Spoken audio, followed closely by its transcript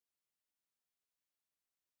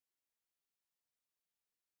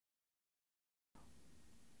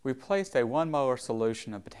We placed a 1 molar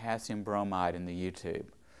solution of potassium bromide in the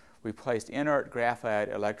U-tube. We placed inert graphite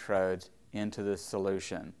electrodes into this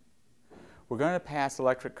solution. We're going to pass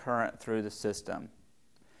electric current through the system.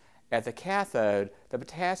 At the cathode, the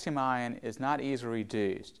potassium ion is not easily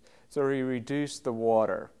reduced, so we reduce the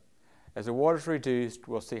water. As the water is reduced,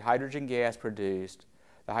 we'll see hydrogen gas produced.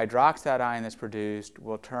 The hydroxide ion that's produced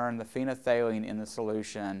will turn the phenolphthalein in the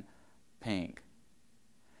solution pink.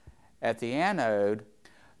 At the anode,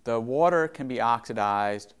 the water can be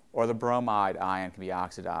oxidized or the bromide ion can be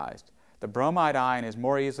oxidized. The bromide ion is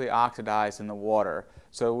more easily oxidized than the water,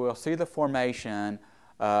 so we'll see the formation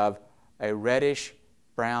of a reddish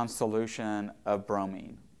brown solution of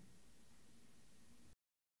bromine.